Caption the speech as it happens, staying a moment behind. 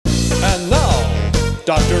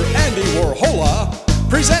Dr. Andy Warhola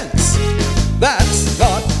presents That's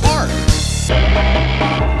Not Art.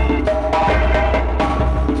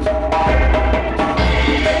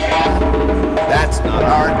 That's not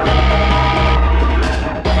art.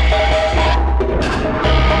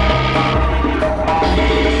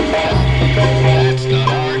 That's not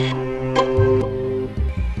art.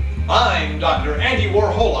 I'm Dr. Andy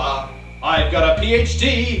Warhola. I've got a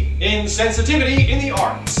PhD in sensitivity in the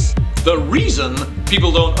arts. The reason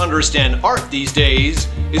people don't understand art these days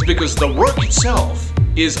is because the work itself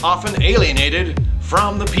is often alienated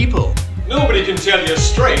from the people. Nobody can tell you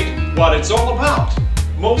straight what it's all about.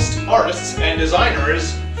 Most artists and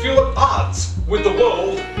designers feel at odds with the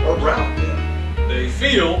world around them. They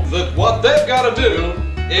feel that what they've got to do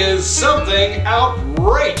is something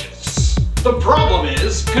outrageous. The problem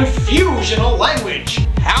is confusional language.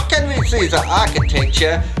 How can we see the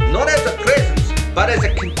architecture not as a presence, but as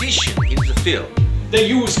a condition in the film? They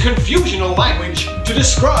use confusional language to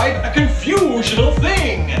describe a confusional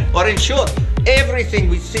thing. Or in short, everything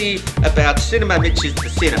we see about cinema which is the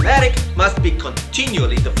cinematic must be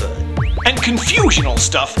continually deferred. And confusional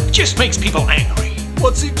stuff just makes people angry.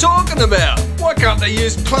 What's he talking about? Why can't they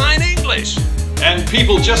use plain English? And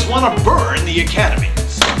people just want to burn the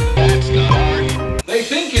academies. That's not art. They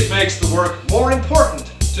think it makes the work more important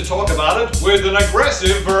to talk about it with an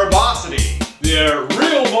aggressive verbosity. Their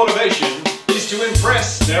real motivation is to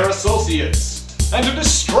impress their associates and to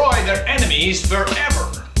destroy their enemies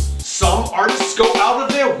forever. Some artists go out of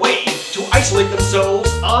their way to isolate themselves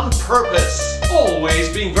on purpose, always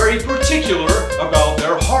being very particular about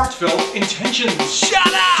their heartfelt intentions.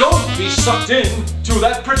 Shut up! Don't be sucked in to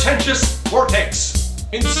that pretentious vortex.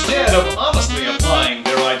 Instead of honestly applying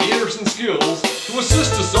their ideas and skills to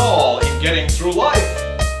assist us all in getting through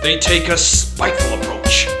life, they take a spiteful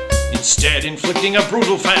approach, instead inflicting a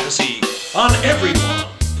brutal fantasy on everyone.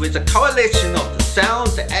 With a coalition of the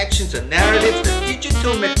sounds, the actions, the narratives, the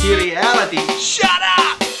digital materiality. Shut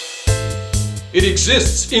up! It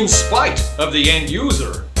exists in spite of the end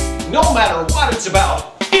user. No matter what it's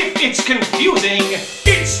about, if it's confusing,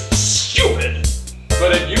 it's stupid.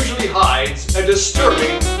 But it usually hides a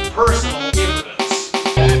disturbing personal impotence.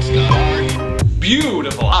 That's not art.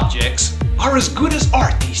 Beautiful objects are as good as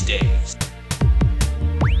art these days.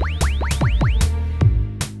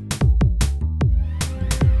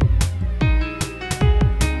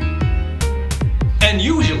 And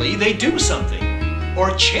usually they do something,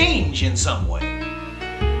 or change in some way.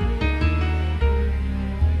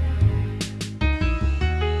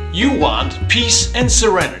 You want peace and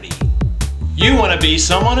serenity. You want to be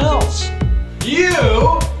someone else.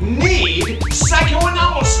 You need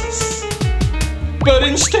psychoanalysis. But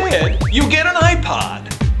instead, you get an iPod.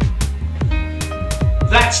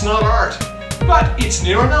 That's not art, but it's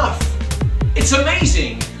near enough. It's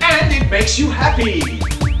amazing, and it makes you happy.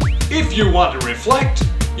 If you want to reflect,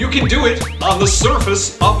 you can do it on the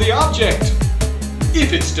surface of the object.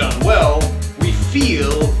 If it's done well, we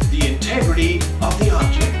feel the integrity of the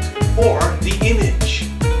object, or the image.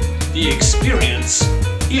 The experience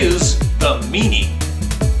is the meaning.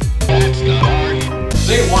 That's not art.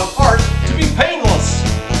 They want art to be painless.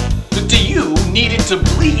 But do you need it to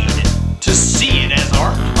bleed to see it as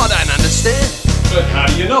art? I don't understand. But how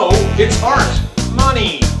do you know it's art?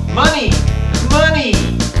 Money, money, money.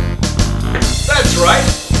 That's right,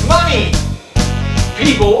 money.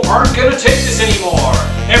 People aren't gonna take this anymore.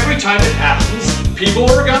 Every time it happens, people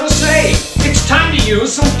are gonna say, it's time to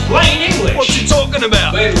use some plain English. What's he talking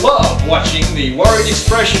about? They love watching the worried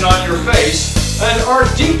expression on your face and are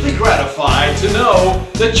deeply gratified to know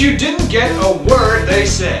that you didn't get a word they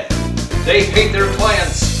said. They hate their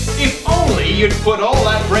clients. If only you'd put all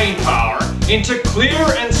that brain power into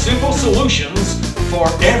clear and simple solutions for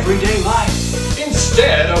everyday life,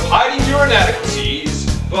 instead of hiding your inadequacies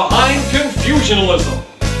behind confusionalism.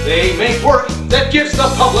 They make work that gives the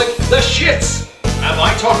public the shits. Am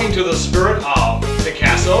I talking to the spirit of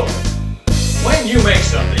Picasso? When you make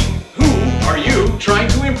something, who are you trying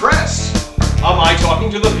to impress? Am I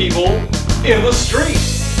talking to the people in the street?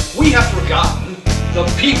 We have forgotten the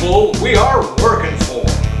people we are working for.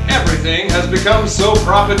 Everything has become so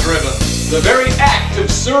profit-driven. The very act of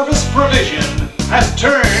service provision has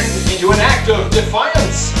turned into an act of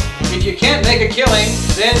defiance. If you can't make a killing,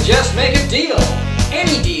 then just make a deal.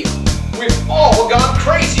 Any deal. We've all gone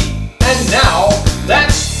crazy. And now,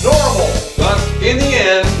 that's normal. But in the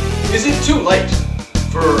end, is it too late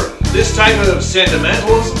for this type of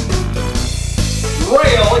sentimentalism?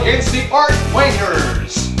 Rail against the art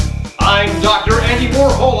wankers. I'm Dr. Andy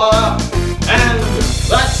Warhola, and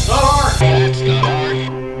that's not art. That's not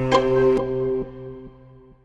art.